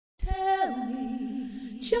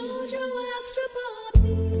JoJo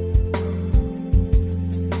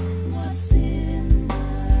what's in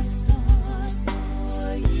the stars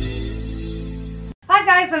for you? Hi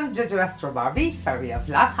guys, I'm JoJo Astro Barbie, Fairy of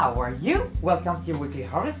Love. How are you? Welcome to your weekly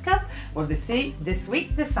horoscope. Well, this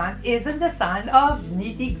week the sun is in the sign of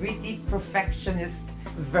nitty-gritty perfectionist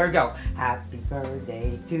Virgo. Happy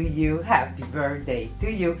birthday to you. Happy birthday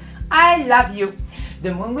to you. I love you.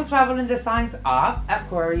 The moon will travel in the signs of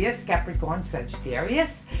Aquarius, Capricorn,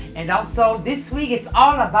 Sagittarius. And also this week it's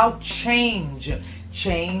all about change.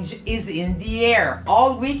 Change is in the air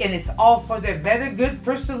all week, and it's all for the better good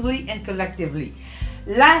personally and collectively.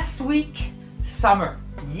 Last week, summer.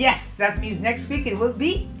 Yes, that means next week it will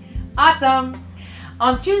be autumn.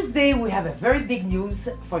 On Tuesday, we have a very big news.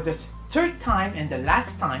 For the third time and the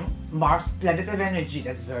last time, Mars, planet of energy,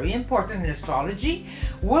 that's very important in astrology,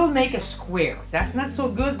 will make a square. That's not so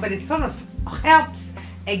good, but it sort of helps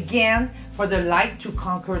again for the light to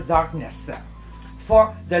conquer darkness.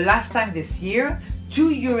 For the last time this year, to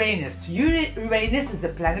Uranus. Uranus is the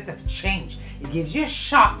planet of change. It gives you a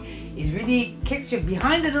shock. It really kicks you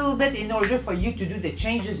behind a little bit in order for you to do the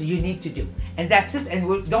changes you need to do. And that's it. And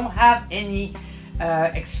we don't have any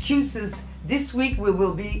excuses. This week we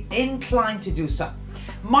will be inclined to do so.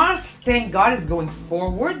 Mars, thank God, is going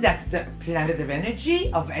forward. That's the planet of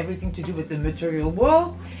energy, of everything to do with the material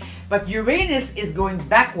world. But Uranus is going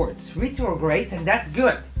backwards, retrograde, and that's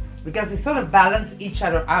good because they sort of balance each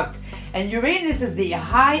other out. And Uranus is the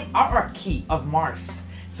hierarchy of Mars.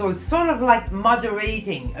 So it's sort of like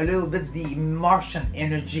moderating a little bit the Martian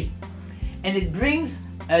energy. And it brings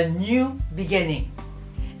a new beginning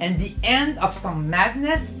and the end of some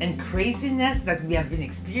madness and craziness that we have been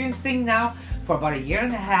experiencing now for about a year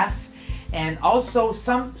and a half, and also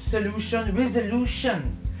some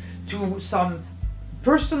resolution to some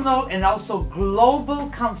personal and also global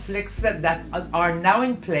conflicts that are now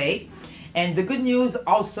in play. And the good news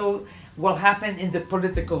also will happen in the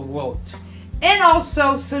political world. And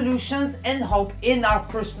also solutions and hope in our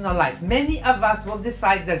personal life. Many of us will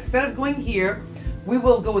decide that instead of going here, we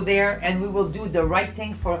will go there and we will do the right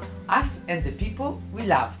thing for us and the people we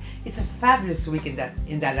love. It's a fabulous week in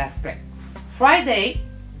that aspect. Friday,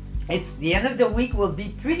 it's the end of the week, will be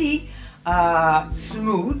pretty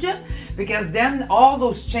smooth, because then all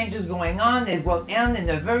those changes going on, it will end in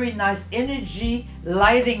a very nice energy,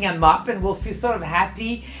 lighting them up, and we'll feel sort of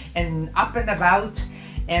happy and up and about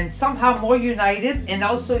and somehow more united. And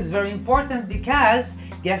also it's very important because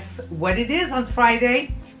guess what it is on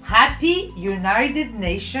Friday? Happy United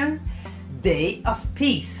Nation Day of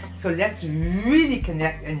Peace. So let's really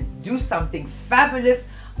connect and do something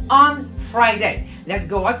fabulous on Friday. Let's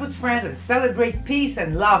go out with friends and celebrate peace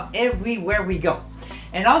and love everywhere we go.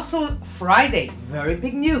 And also Friday, very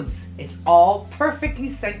big news. It's all perfectly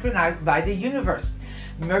synchronized by the universe.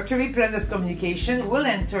 Mercury, planet of communication, will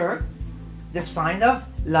enter the sign of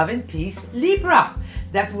love and peace, Libra.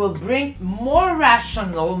 That will bring more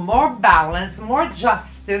rational, more balance, more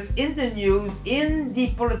justice in the news, in the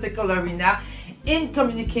political arena, in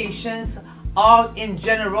communications, all in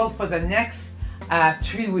general for the next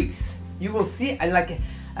 3 weeks. You will see like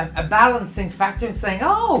a balancing factor in saying,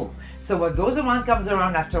 oh, so what goes around comes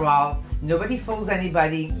around after all. Nobody fools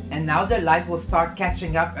anybody, and now the light will start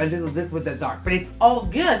catching up a little bit with the dark. But it's all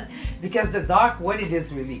good because the dark, what it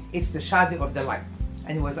is really, it's the shadow of the light.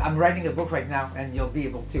 Anyways, I'm writing a book right now and you'll be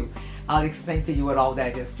able to. I'll explain to you what all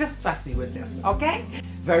that is. Just trust me with this, okay?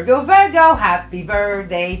 Virgo, happy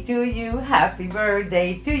birthday to you. Happy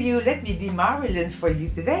birthday to you. Let me be Marilyn for you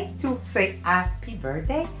today to say happy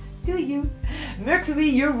birthday to you. Mercury,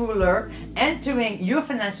 your ruler, entering your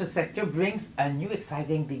financial sector brings a new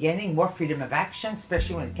exciting beginning, more freedom of action,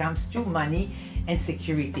 especially when it comes to money and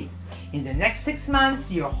security. In the next 6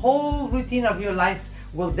 months, your whole routine of your life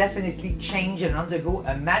will definitely change and undergo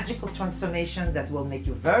a magical transformation that will make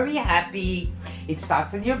you very happy. It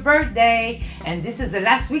starts on your birthday, and this is the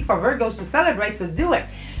last week for Virgos to celebrate, so do it.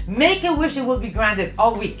 Make a wish, it will be granted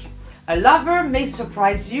all week. A lover may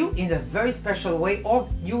surprise you in a very special way, or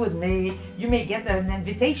you may get an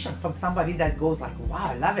invitation from somebody that goes like, wow,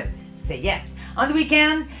 I love it. Say yes. On the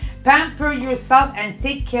weekend, pamper yourself and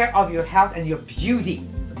take care of your health and your beauty.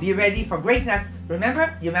 Be ready for greatness.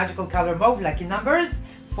 Remember, your magical color mauve, lucky numbers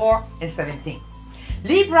 4 and 17.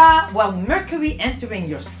 Libra, while Mercury entering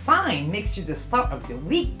your sign makes you the star of the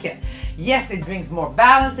week. Yes, it brings more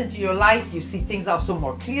balance into your life. You see things also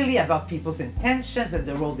more clearly about people's intentions and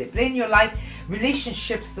the role they play in your life.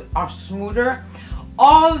 Relationships are smoother.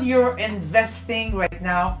 All your investing right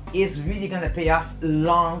now is really going to pay off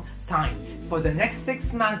long time. For the next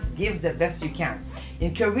 6 months, give the best you can.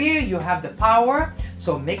 In career, you have the power,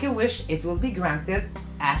 so make a wish, it will be granted.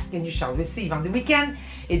 ask and you shall receive. On the weekend,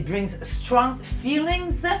 it brings strong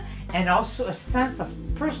feelings and also a sense of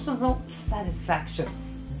personal satisfaction.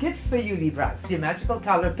 Good for you, Libras. Your magical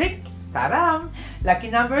color pick, ta-da! Lucky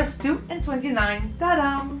numbers 2 and 29,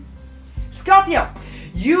 ta-da! Scorpio,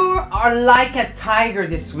 you are like a tiger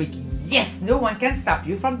this week. Yes, no one can stop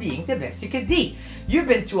you from being the best you could be. You've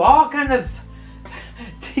been through all kind of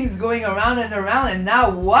things going around and now,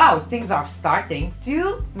 wow, things are starting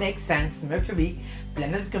to make sense. Mercury,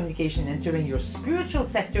 planet of communication, entering your spiritual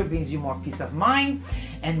sector brings you more peace of mind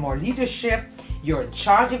and more leadership. You're in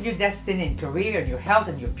charge of your destiny and career and your health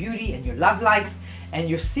and your beauty and your love life, and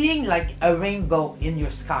you're seeing like a rainbow in your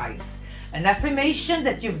skies. An affirmation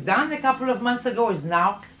that you've done a couple of months ago is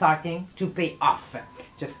now starting to pay off.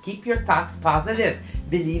 Just keep your thoughts positive.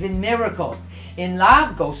 Believe in miracles. In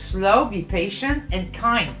love, go slow, be patient and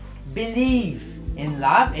kind. Believe in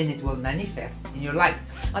love and it will manifest in your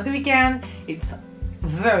life. On the weekend, it's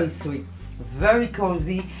very sweet, very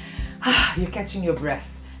cozy. You're catching your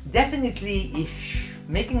breath. Definitely, if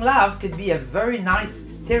making love could be a very nice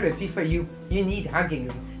therapy for you, you need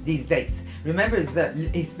huggings these days. Remember,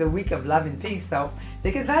 it's the week of love and peace, so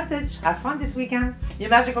take advantage. Have fun this weekend. Your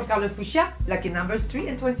magical color fuchsia, lucky numbers 3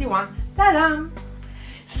 and 21. Ta-da!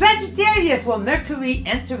 Sagittarius, well, Mercury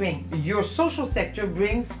entering your social sector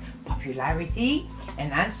brings popularity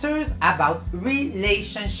and answers about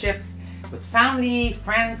relationships with family,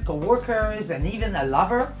 friends, co-workers, and even a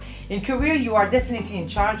lover. In career, you are definitely in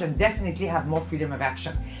charge and definitely have more freedom of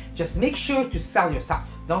action. Just make sure to sell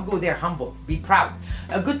yourself. Don't go there humble. Be proud.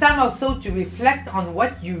 A good time also to reflect on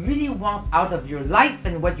what you really want out of your life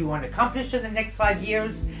and what you want to accomplish in the next 5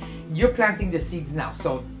 years. You're planting the seeds now,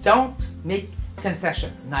 so don't make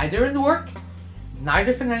concessions. Neither in work,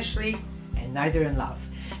 neither financially, and neither in love.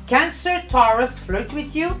 Cancer, Taurus, flirt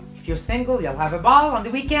with you. If you're single, you'll have a ball. On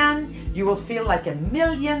the weekend, you will feel like $1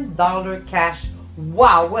 million cash.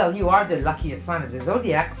 Wow, well, you are the luckiest sign of the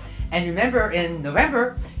zodiac. And remember, in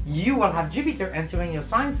November, you will have Jupiter entering your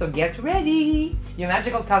sign, so get ready. Your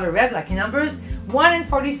magical color red, lucky numbers 1 and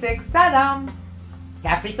 46. Ta-da!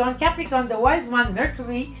 Capricorn, Capricorn, the wise one,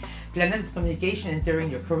 Mercury, planet of communication, entering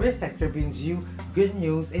your career sector brings you good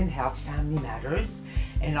news in health, family matters.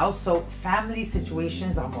 And also, family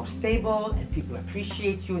situations are more stable and people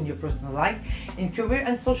appreciate you in your personal life. In career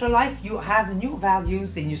and social life, you have new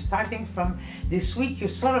values and you're starting from this week, you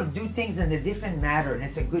sort of do things in a different manner and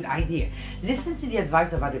it's a good idea. Listen to the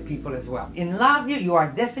advice of other people as well. In love, you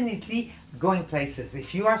are definitely going places.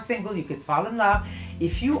 If you are single, you could fall in love.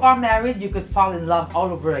 If you are married, you could fall in love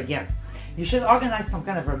all over again. You should organize some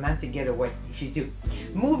kind of romantic getaway if you do.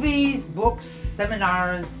 Movies, books,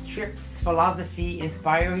 seminars, trips, philosophy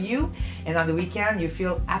inspire you, and on the weekend you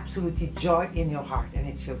feel absolutely joy in your heart and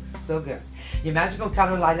it feels so good. Your magical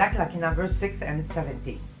color lilac, lucky numbers 6 and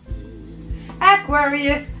 17.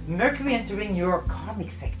 Aquarius, Mercury entering your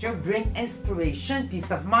karmic sector bring inspiration,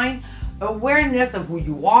 peace of mind, awareness of who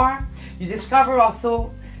you are. You discover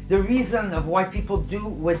also the reason of why people do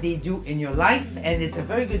what they do in your life, and it's a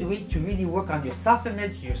very good week to really work on your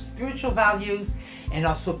self-image, your spiritual values, and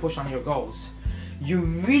also push on your goals. You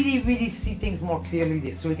really see things more clearly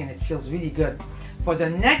this week and it feels really good. For the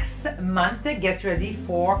next month, get ready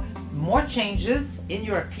for more changes in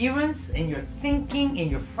your appearance, in your thinking,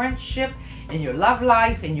 in your friendship, in your love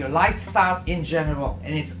life, in your lifestyle in general,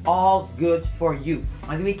 and it's all good for you.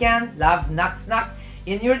 On the weekend, love knocks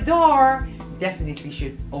in your door. Definitely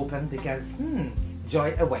should open because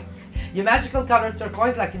joy awaits. Your magical color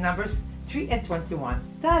turquoise, lucky numbers 3 and 21.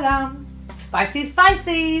 Ta-da!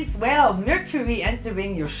 Pisces, well, Mercury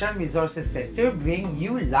entering your Shan resources sector bring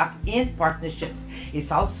you luck in partnerships.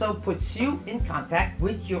 It also puts you in contact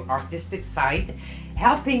with your artistic side,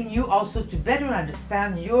 helping you also to better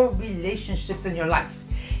understand your relationships in your life.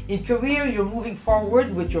 In career, you're moving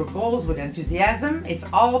forward with your goals with enthusiasm. It's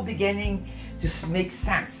all beginning to make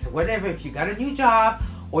sense. Whatever, if you got a new job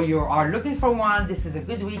or you are looking for one, this is a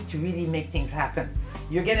good week to really make things happen.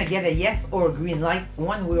 You're gonna get a yes or a green light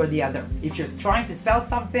one way or the other. If you're trying to sell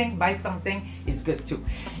something, buy something, it's good too.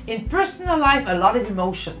 In personal life, a lot of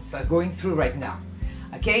emotions are going through right now.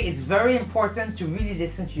 Okay, it's very important to really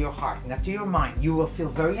listen to your heart, not to your mind. You will feel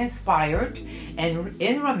very inspired, and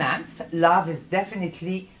in romance, love is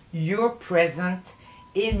definitely your present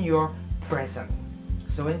in your present.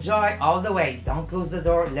 So enjoy all the way. Don't close the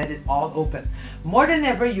door, let it all open. More than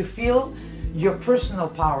ever, you feel your personal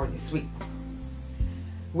power this week.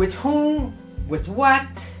 With whom, with what,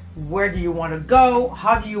 where do you want to go,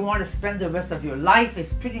 how do you want to spend the rest of your life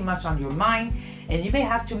is pretty much on your mind, and you may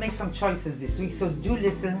have to make some choices this week, so do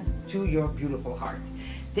listen to your beautiful heart.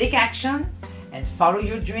 Take action and follow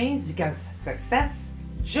your dreams because success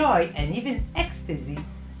joy, and even ecstasy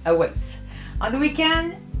awaits. On the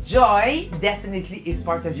weekend, joy definitely is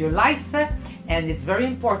part of your life, and it's very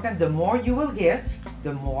important. The more you will give,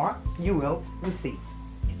 the more you will receive.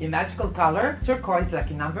 Your magical color, turquoise,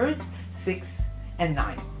 lucky numbers 6 and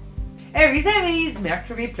 9. Aries,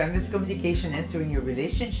 Mercury, planet of communication, entering your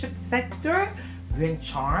relationship sector. Bring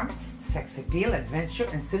charm, sex appeal, adventure,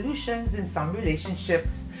 and solutions in some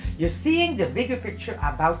relationships. You're seeing the bigger picture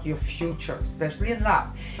about your future, especially in love.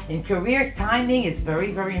 In career, timing is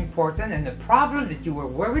very, very important, and the problem that you were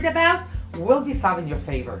worried about will be solved in your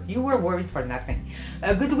favor. You were worried for nothing.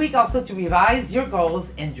 A good week also to revise your goals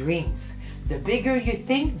and dreams. The bigger you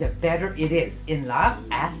think, the better it is. In love,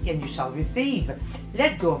 ask and you shall receive.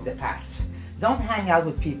 Let go of the past. Don't hang out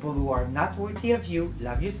with people who are not worthy of you.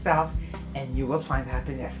 Love yourself and you will find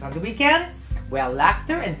happiness. On the weekend, well,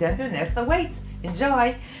 laughter and tenderness awaits.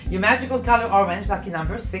 Enjoy. Your magical color, orange, lucky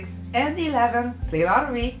number 6 and 11. Play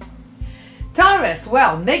lottery. Taurus,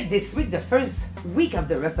 well, make this week the first week of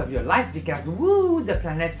the rest of your life because, woo, the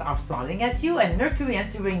planets are smiling at you, and Mercury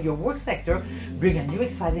entering your work sector bring a new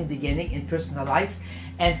exciting beginning in personal life.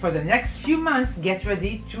 And for the next few months, get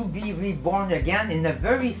ready to be reborn again in a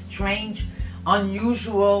very strange,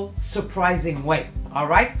 unusual, surprising way. All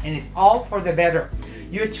right? And it's all for the better.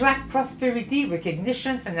 You attract prosperity,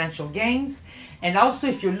 recognition, financial gains. And also,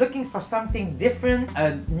 if you're looking for something different,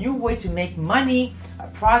 a new way to make money,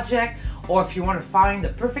 a project, or if you want to find the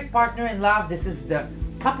perfect partner in love, this is the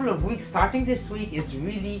couple of weeks starting this week is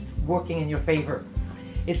really working in your favor.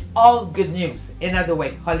 It's all good news. Another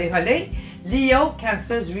way, hole hole. Leo,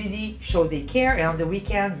 Cancers really show they care, and on the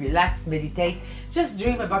weekend, relax, meditate, just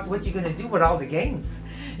dream about what you're going to do with all the gains.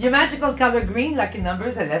 Your magical color green, lucky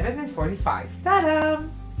numbers 11 and 45. Ta-da!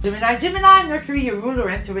 Gemini, Mercury, your ruler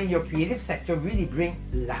entering your creative sector, really bring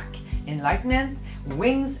luck, enlightenment,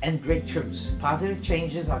 wings, and breakthroughs. Positive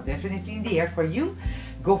changes are definitely in the air for you.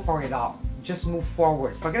 Go for it all. Just move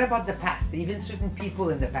forward. Forget about the past, even certain people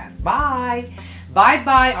in the past. Bye.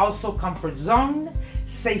 Bye-bye. Also comfort zone,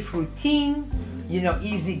 safe routine,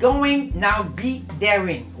 easy going. Now be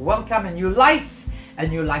daring. Welcome a new life, a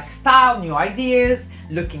new lifestyle, new ideas,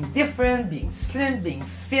 looking different, being slim, being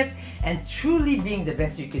fit, and truly being the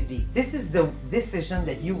best you could be. This is the decision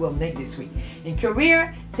that you will make this week. In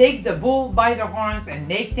career, take the bull by the horns and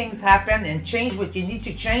make things happen and change what you need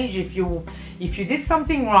to change. If you did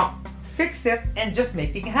something wrong, fix it and just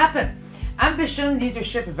make it happen. Ambition,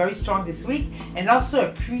 leadership is very strong this week, and also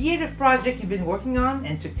a creative project you've been working on,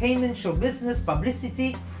 entertainment, show business,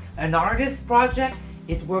 publicity, an artist project,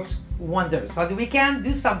 it works wonders. On the weekend,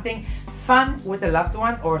 do something fun with a loved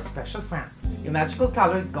one or a special friend. Your magical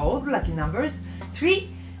color, gold, lucky numbers 3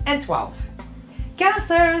 and 12.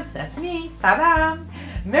 Cancers, that's me, ta-da!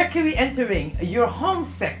 Mercury entering your home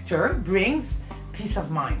sector brings peace of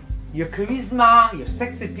mind. Your charisma, your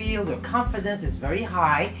sex appeal, your confidence is very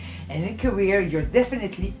high, and in career, you're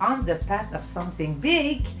definitely on the path of something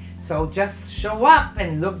big, so just show up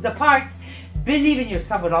and look the part. Believe in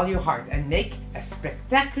yourself with all your heart and make a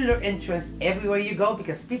spectacular entrance everywhere you go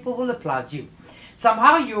because people will applaud you.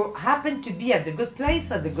 Somehow you happen to be at the good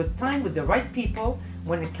place at the good time with the right people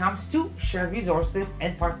when it comes to shared resources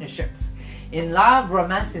and partnerships. In love,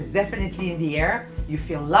 romance is definitely in the air. You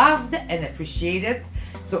feel loved and appreciated.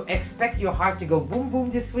 So expect your heart to go boom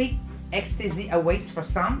boom this week. Ecstasy awaits for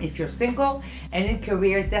some if you're single. And in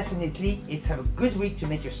career, definitely it's a good week to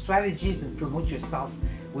make your strategies and promote yourself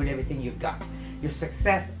with everything you've got. Your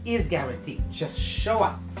success is guaranteed. Just show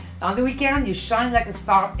up. On the weekend, you shine like a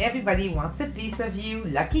star. Everybody wants a piece of you.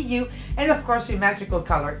 Lucky you. And of course, your magical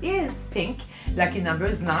color is pink. Lucky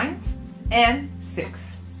numbers 9 and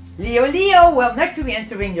 6. Leo, well, Mercury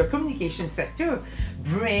entering your communication sector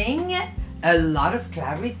bring a lot of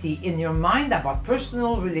clarity in your mind about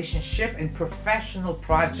personal relationship and professional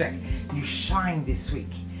project. You shine this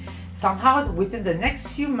week. Somehow, within the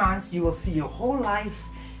next few months, you will see your whole life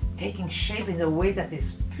taking shape in a way that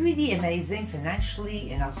is pretty amazing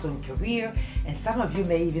financially and also in career. And some of you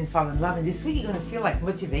may even fall in love. And this week, you're going to feel like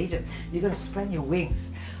motivated. You're going to spread your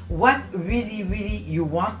wings. What really, really you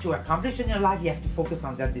want to accomplish in your life, you have to focus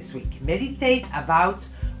on that this week. Meditate about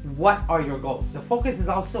what are your goals. The focus is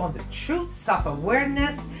also on the truth,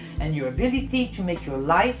 self-awareness, and your ability to make your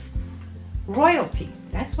life royalty.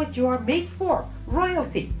 That's what you are made for,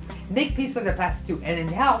 royalty. Make peace with the past too. And in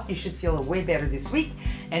health, you should feel way better this week.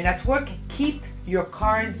 And at work, keep your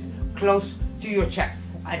cards close to your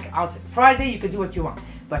chest. Like I'll say, Friday, you can do what you want.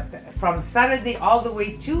 But from Saturday all the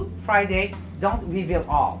way to Friday, don't reveal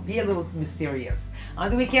all. Be a little mysterious. On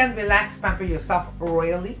the weekend, relax, pamper yourself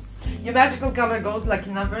royally. Your magical color gold,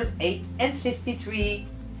 lucky numbers 8 and 53.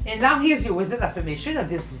 And now here's your wizard affirmation of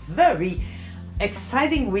this very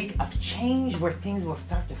exciting week of change where things will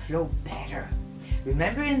start to flow better.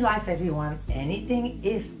 Remember in life, everyone, anything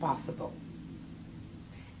is possible.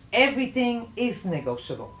 Everything is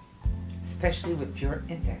negotiable, especially with pure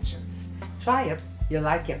intentions. Try it, you'll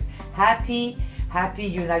like it. Happy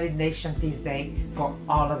United Nations Peace Day for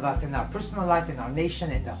all of us in our personal life, in our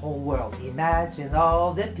nation, in the whole world. Imagine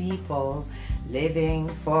all the people living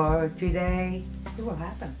for today. It will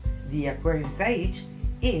happen. The Aquarian Sage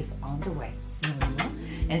is on the way.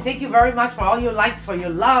 And thank you very much for all your likes, for your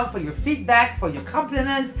love, for your feedback, for your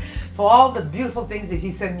compliments, for all the beautiful things that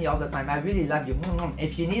you send me all the time. I really love you.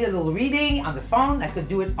 If you need a little reading on the phone, I could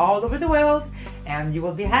do it all over the world, and you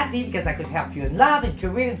will be happy because I could help you in love, in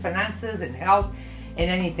career, in finances, in health, in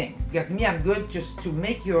anything. Because me, I'm good just to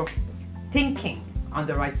make your thinking on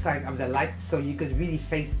the right side of the light so you could really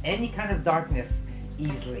face any kind of darkness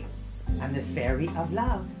easily. I'm the fairy of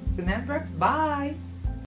love. Remember? Bye.